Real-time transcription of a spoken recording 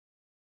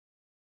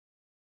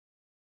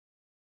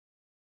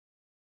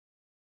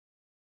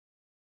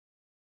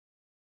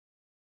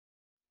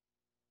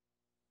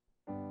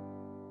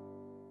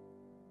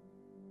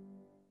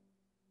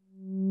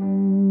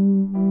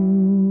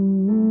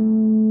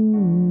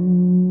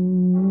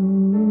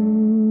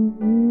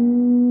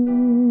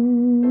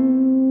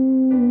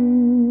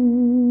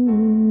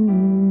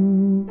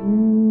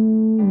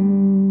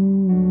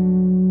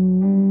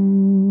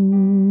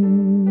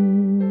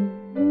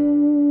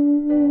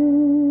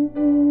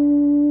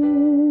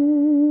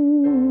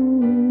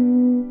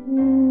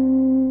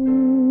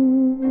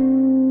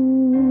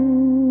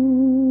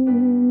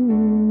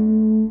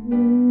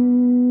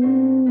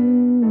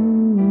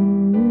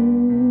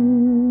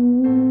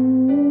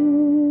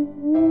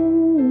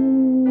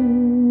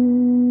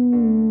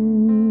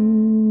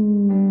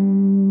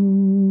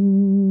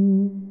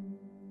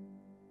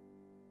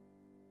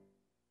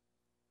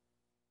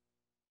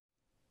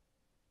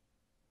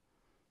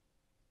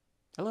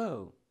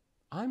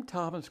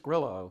Thomas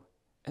Grillo,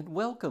 and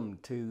welcome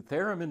to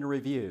Theremin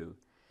Review.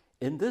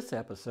 In this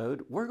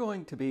episode, we're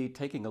going to be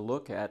taking a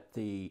look at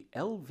the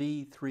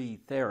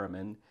LV-3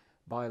 Theremin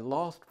by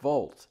Lost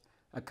Volts,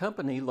 a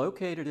company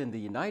located in the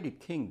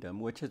United Kingdom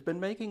which has been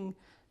making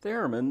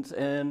theremins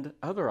and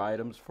other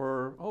items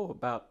for,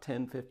 about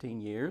 10-15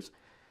 years.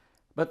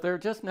 But they're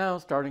just now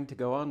starting to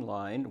go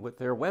online with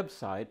their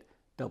website,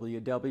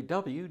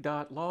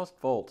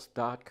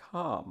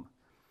 www.lostvolts.com.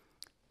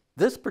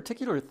 This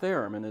particular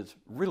theremin is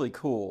really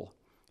cool.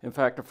 In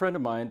fact, a friend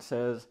of mine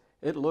says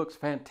it looks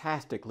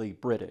fantastically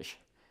British.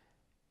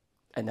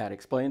 And that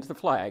explains the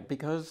flag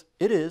because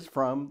it is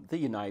from the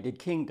United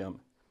Kingdom.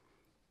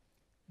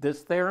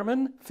 This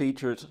theremin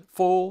features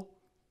full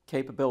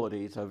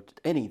capabilities of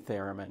any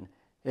theremin.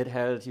 It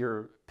has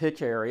your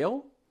pitch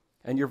aerial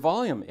and your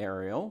volume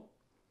aerial.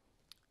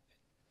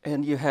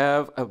 And you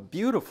have a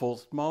beautiful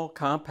small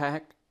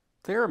compact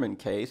theremin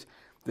case.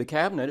 The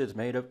cabinet is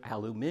made of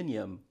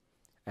aluminum,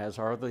 as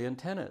are the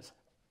antennas.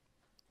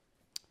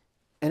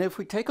 And if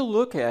we take a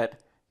look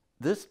at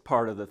this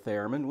part of the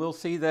theremin, we'll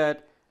see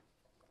that,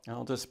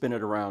 I'll just spin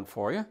it around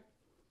for you.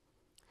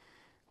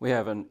 We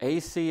have an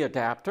AC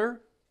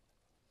adapter,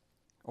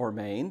 or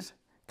mains,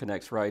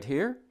 connects right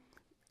here.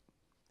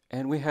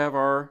 And we have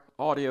our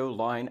audio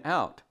line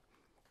out.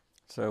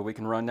 So we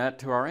can run that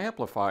to our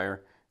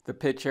amplifier. The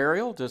pitch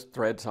aerial just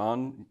threads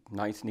on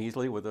nice and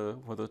easily with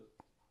a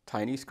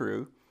tiny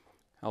screw.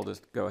 I'll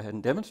just go ahead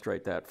and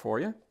demonstrate that for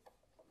you.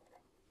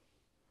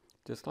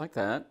 Just like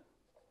that.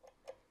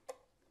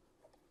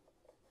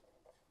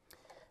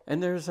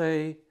 And there's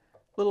a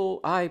little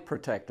eye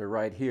protector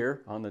right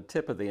here on the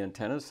tip of the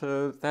antenna,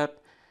 so that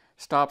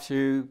stops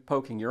you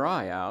poking your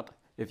eye out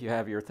if you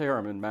have your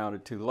theremin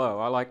mounted too low.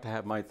 I like to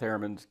have my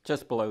theremins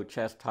just below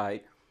chest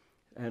height,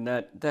 and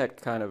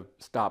that kind of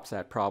stops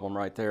that problem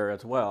right there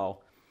as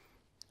well.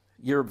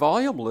 Your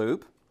volume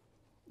loop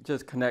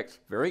just connects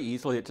very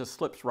easily. It just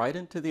slips right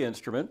into the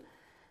instrument.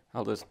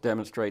 I'll just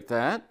demonstrate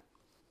that.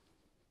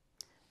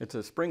 It's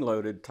a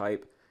spring-loaded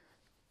type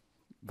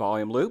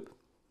volume loop.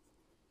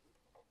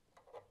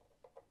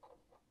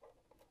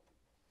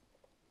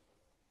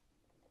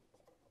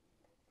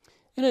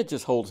 And it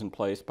just holds in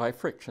place by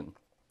friction,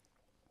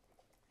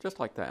 just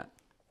like that.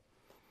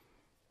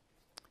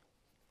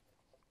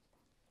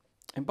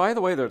 And by the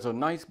way, there's a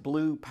nice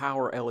blue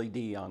power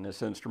LED on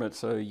this instrument,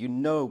 so you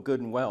know good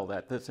and well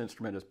that this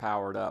instrument is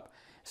powered up.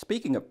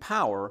 Speaking of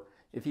power,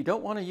 if you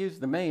don't want to use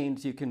the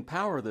mains, you can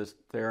power this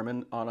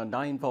theremin on a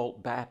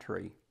 9-volt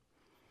battery.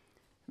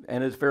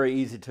 And it's very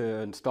easy to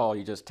install.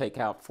 You just take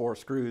out 4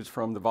 screws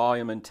from the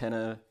volume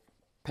antenna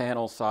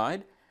panel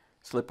side,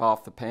 slip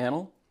off the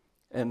panel,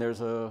 and there's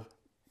a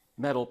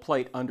metal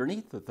plate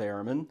underneath the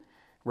theremin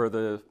where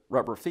the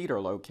rubber feet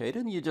are located,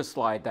 and you just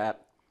slide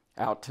that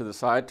out to the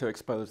side to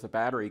expose the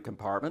battery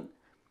compartment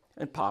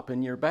and pop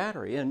in your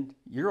battery, and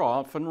you're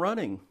off and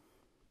running.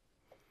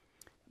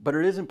 But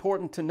it is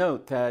important to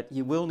note that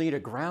you will need a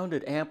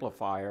grounded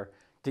amplifier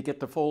to get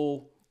the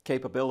full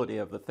capability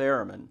of the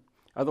theremin.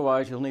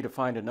 Otherwise, you'll need to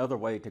find another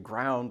way to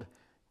ground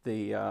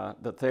the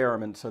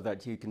theremin so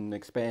that you can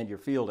expand your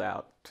field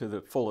out to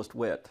the fullest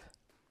width.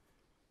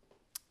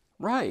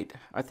 Right,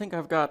 I think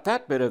I've got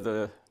that bit of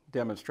the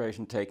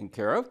demonstration taken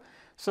care of.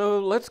 So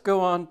let's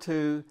go on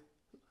to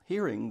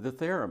hearing the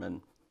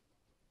theremin.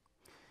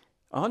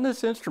 On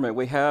this instrument,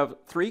 we have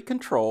 3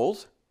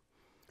 controls.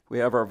 We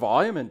have our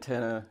volume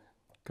antenna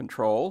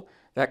control.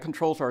 That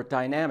controls our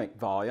dynamic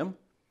volume.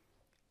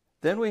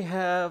 Then we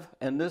have,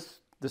 and the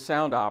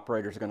sound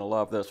operators are going to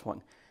love this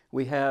one,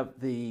 we have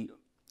the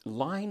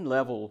line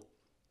level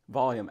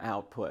volume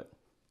output,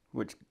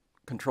 which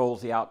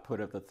controls the output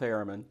of the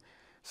theremin.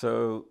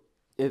 So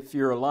if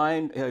you're a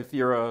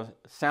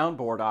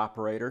soundboard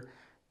operator,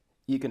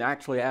 you can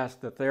actually ask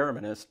the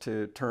thereminist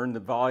to turn the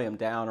volume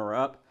down or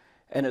up,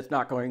 and it's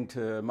not going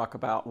to muck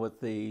about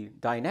with the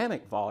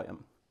dynamic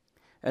volume.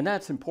 And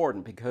that's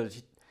important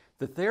because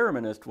the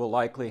thereminist will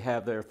likely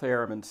have their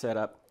theremin set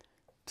up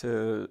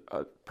to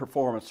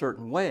perform a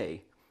certain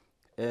way.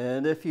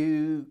 And if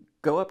you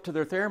go up to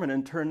their theremin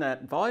and turn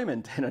that volume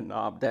antenna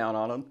knob down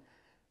on them,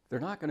 they're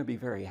not going to be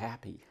very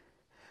happy.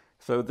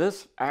 So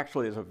this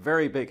actually is a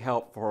very big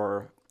help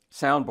for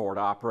soundboard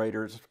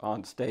operators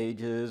on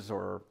stages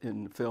or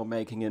in the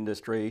filmmaking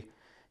industry,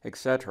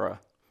 etc.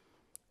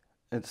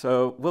 And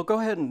so we'll go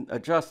ahead and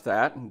adjust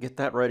that and get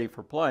that ready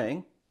for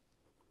playing.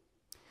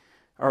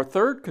 Our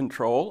third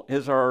control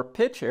is our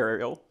pitch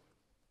aerial.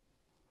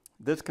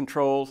 This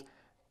controls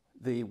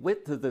the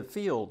width of the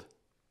field.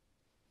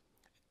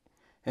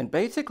 And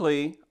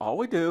basically, all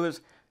we do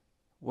is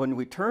when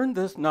we turn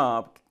this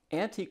knob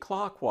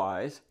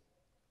anti-clockwise,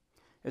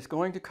 it's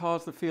going to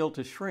cause the field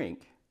to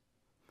shrink.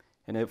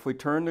 And if we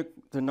turn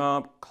the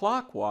knob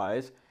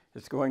clockwise,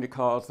 it's going to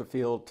cause the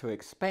field to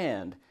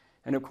expand.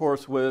 And of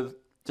course, with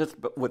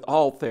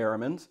all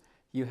theremins,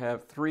 you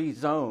have 3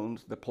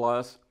 zones, the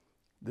plus,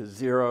 the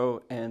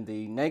 0, and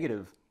the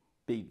negative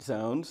beat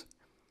zones.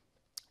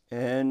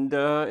 And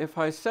if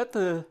I set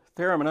the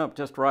theremin up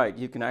just right,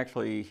 you can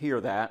actually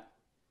hear that.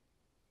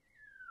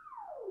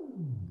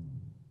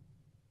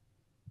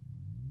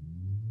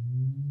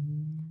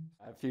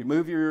 If you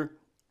move your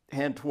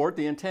hand toward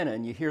the antenna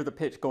and you hear the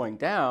pitch going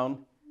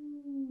down,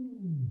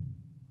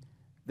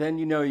 then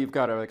you know you've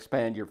got to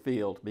expand your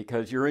field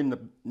because you're in the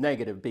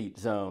negative beat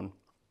zone.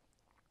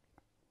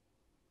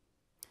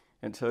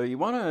 And so you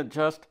want to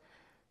adjust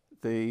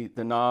the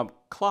knob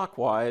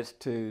clockwise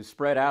to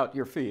spread out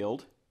your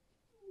field.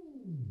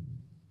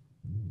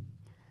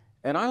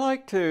 And I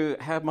like to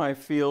have my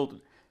field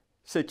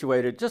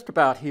situated just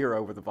about here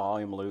over the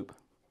volume loop.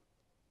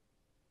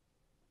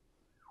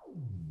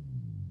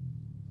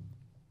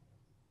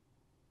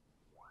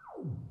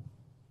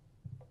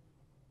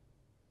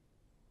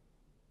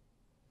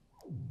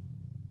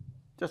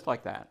 Just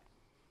like that.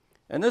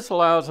 And this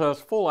allows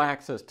us full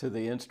access to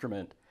the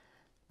instrument.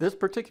 This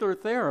particular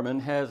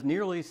theremin has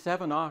nearly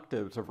 7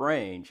 octaves of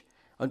range.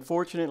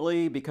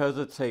 Unfortunately, because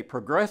it's a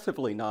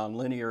progressively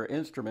nonlinear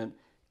instrument,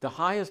 the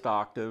highest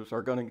octaves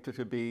are going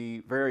to be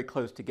very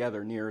close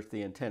together nearest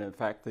the antenna. In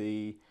fact,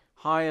 the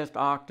highest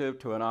octave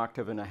to an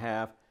octave and a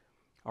half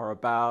are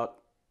about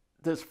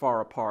this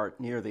far apart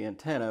near the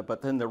antenna,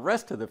 but then the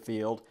rest of the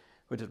field,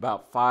 which is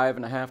about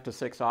 5.5 to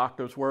 6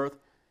 octaves worth,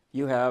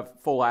 you have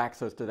full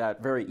access to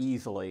that very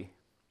easily.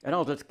 And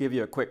I'll just give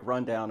you a quick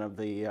rundown of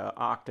the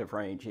octave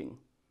ranging.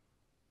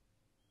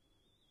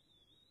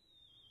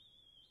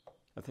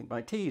 I think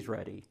my tea's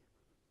ready.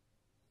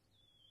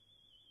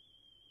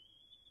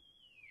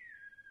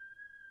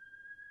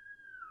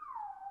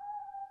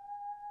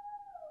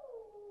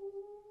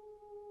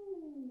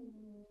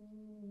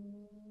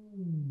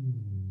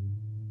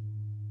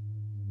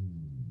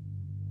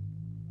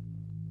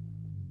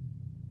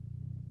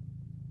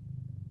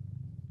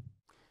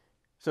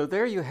 So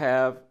there you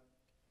have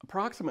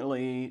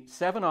approximately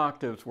 7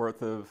 octaves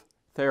worth of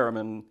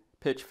theremin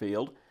pitch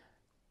field,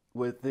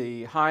 with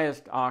the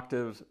highest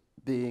octaves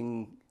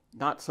being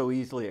not so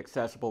easily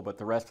accessible, but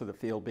the rest of the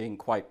field being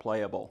quite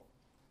playable.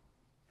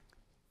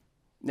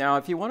 Now,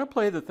 if you want to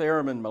play the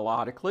theremin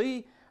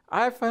melodically,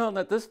 I've found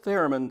that this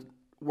theremin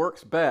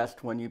works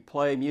best when you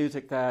play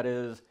music that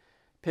is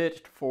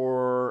pitched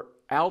for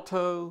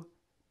alto,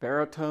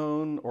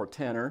 baritone, or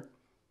tenor,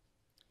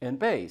 and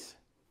bass.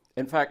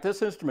 In fact,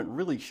 this instrument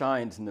really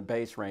shines in the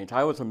bass range.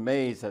 I was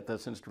amazed that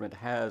this instrument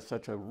has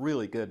such a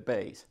really good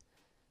bass.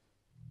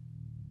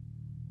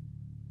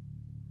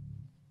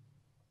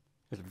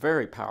 It's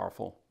very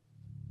powerful.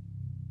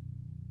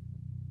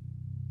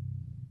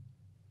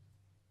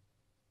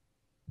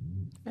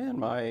 And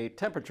my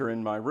temperature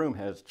in my room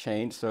has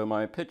changed, so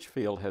my pitch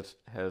field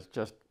has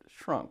just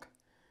shrunk.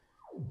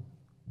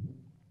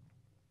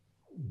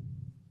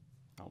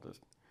 I'll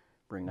just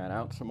bring that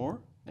out some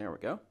more. There we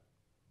go.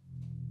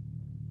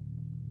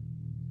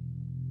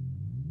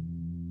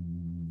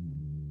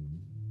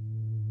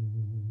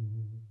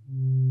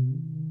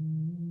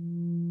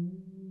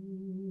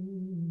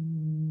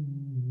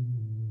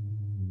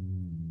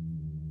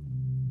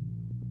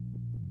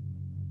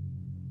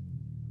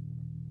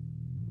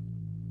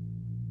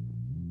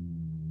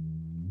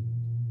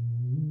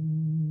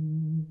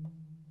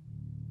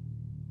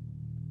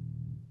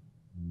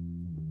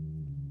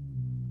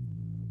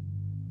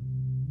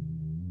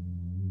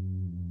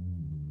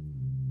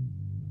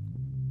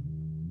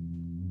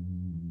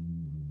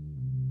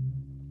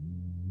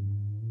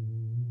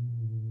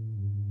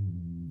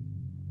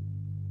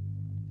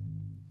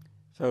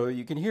 So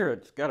you can hear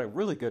it's got a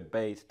really good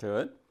bass to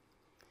it.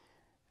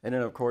 And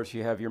then of course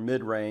you have your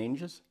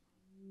mid-ranges.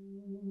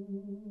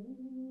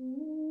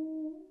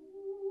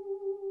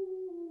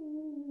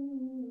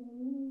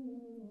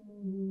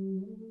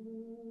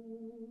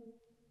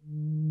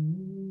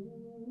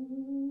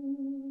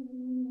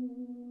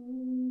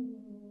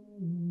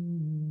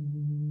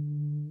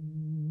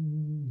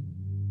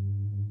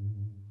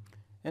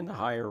 And the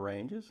higher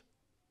ranges.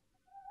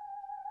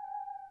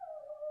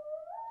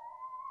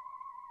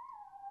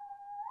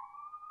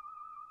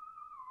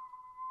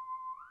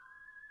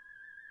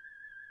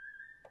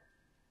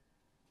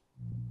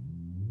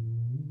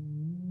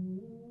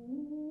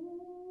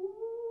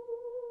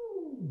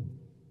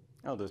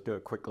 I'll just do a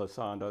quick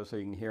glissando so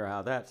you can hear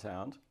how that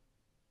sounds.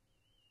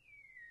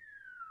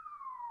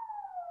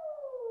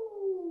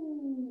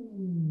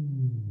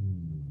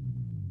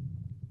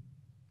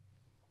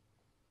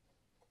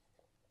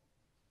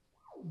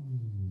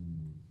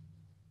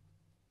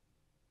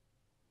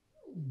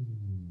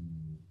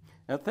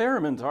 Now,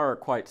 theremins are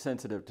quite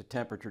sensitive to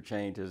temperature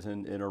changes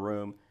in a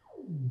room,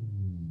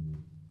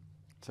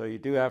 so you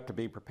do have to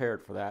be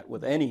prepared for that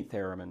with any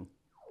theremin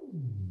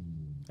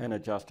and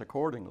adjust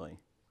accordingly.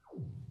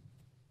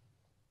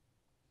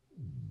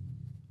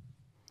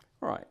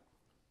 All right,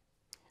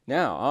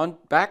 now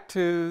back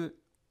to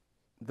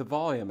the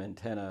volume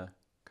antenna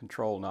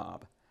control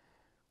knob.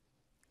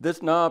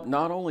 This knob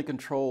not only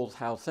controls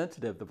how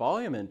sensitive the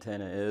volume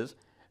antenna is,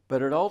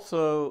 but it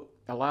also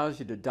allows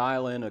you to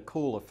dial in a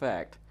cool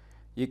effect.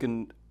 You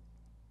can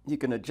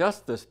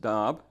adjust this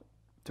knob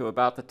to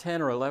about the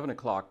 10 or 11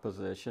 o'clock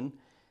position,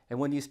 and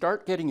when you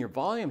start getting your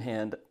volume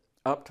hand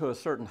up to a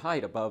certain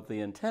height above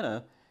the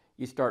antenna,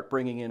 you start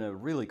bringing in a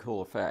really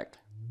cool effect.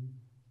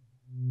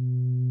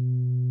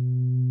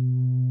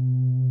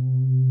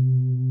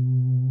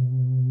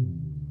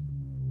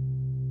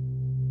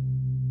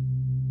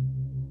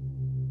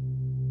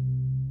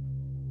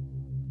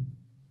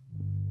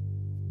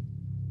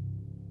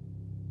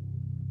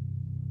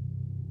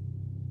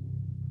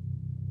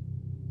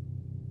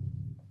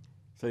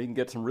 So you can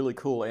get some really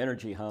cool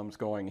energy hums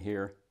going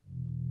here.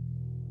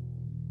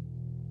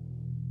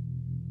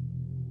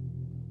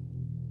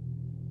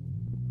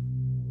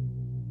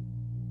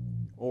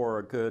 Or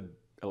a good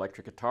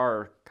electric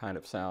guitar kind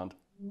of sound.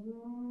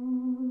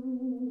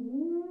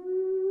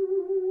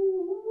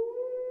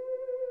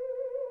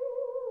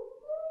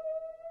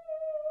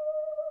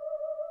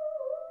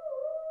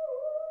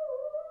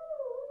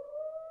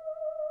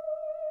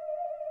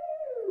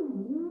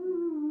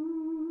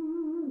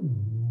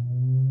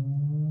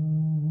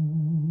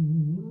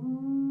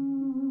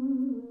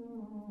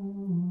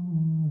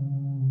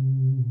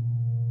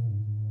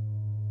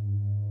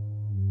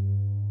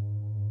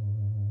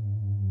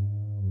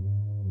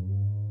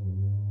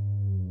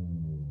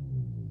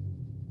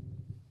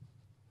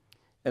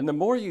 And the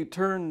more you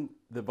turn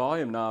the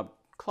volume knob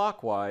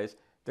clockwise,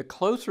 the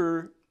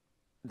closer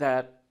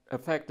that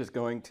effect is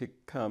going to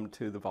come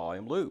to the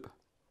volume loop.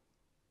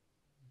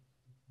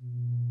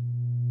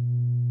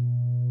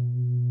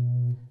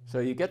 So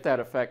you get that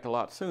effect a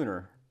lot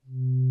sooner.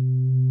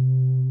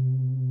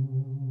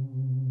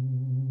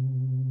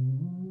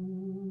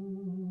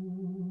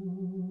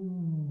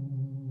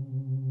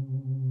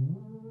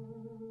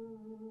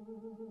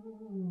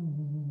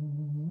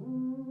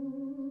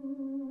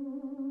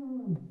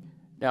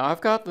 Now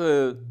I've got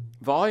the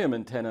volume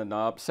antenna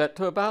knob set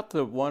to about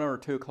the 1 or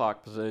 2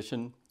 o'clock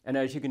position, and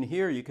as you can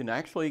hear, you can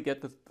actually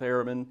get the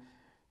theremin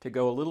to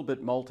go a little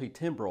bit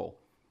multi-timbral.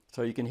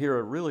 So you can hear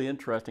a really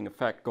interesting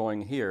effect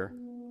going here.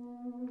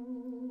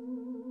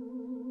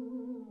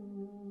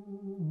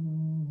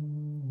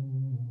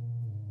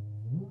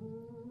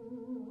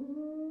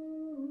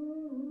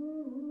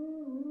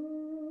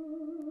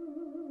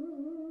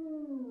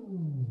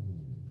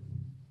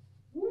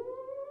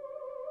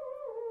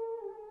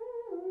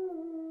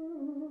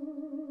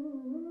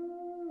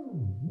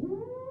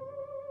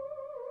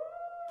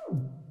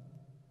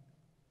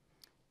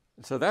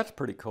 So that's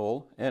pretty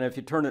cool. And if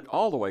you turn it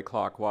all the way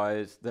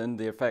clockwise, then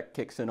the effect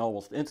kicks in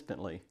almost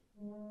instantly.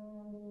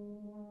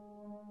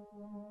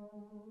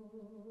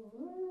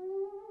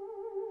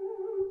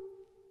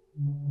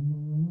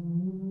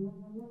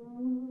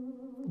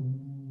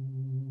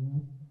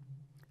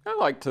 I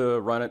like to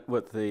run it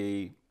with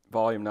the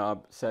volume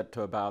knob set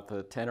to about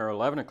the 10 or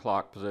 11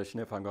 o'clock position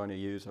if I'm going to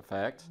use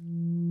effects.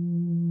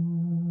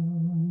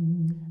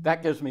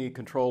 That gives me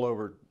control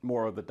over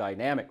more of the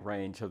dynamic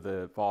range of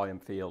the volume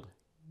field.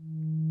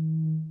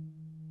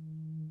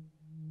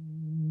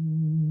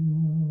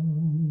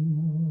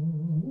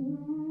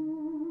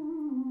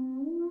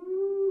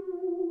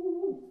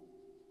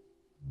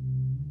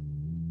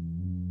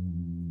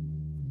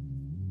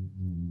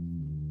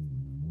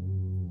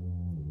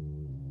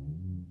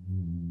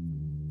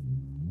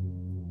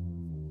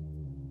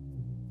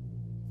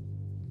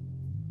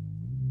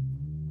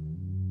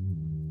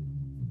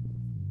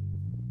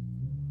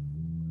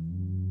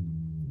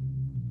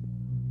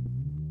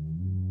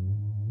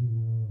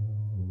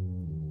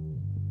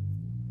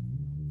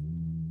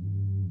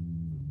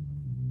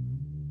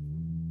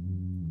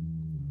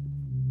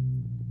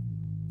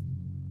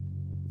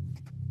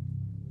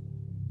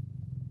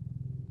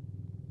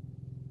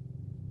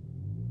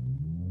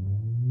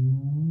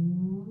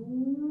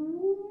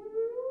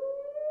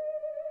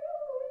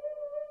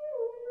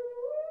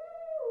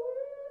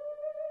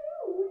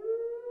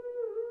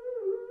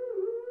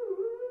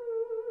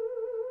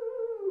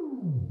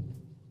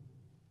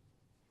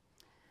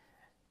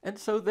 And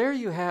so there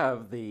you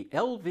have the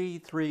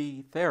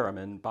LV-3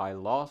 Theremin by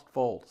Lost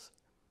Volts.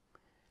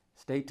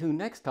 Stay tuned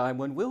next time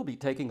when we'll be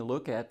taking a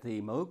look at the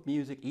Moog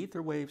Music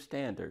Etherwave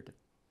Standard.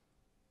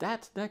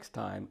 That's next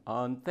time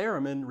on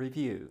Theremin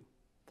Review.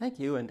 Thank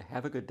you and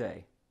have a good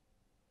day.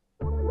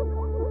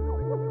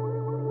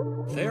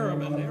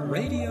 Theremin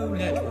Radio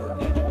Network.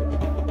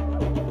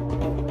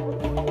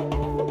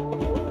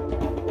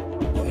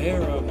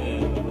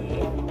 Theremin.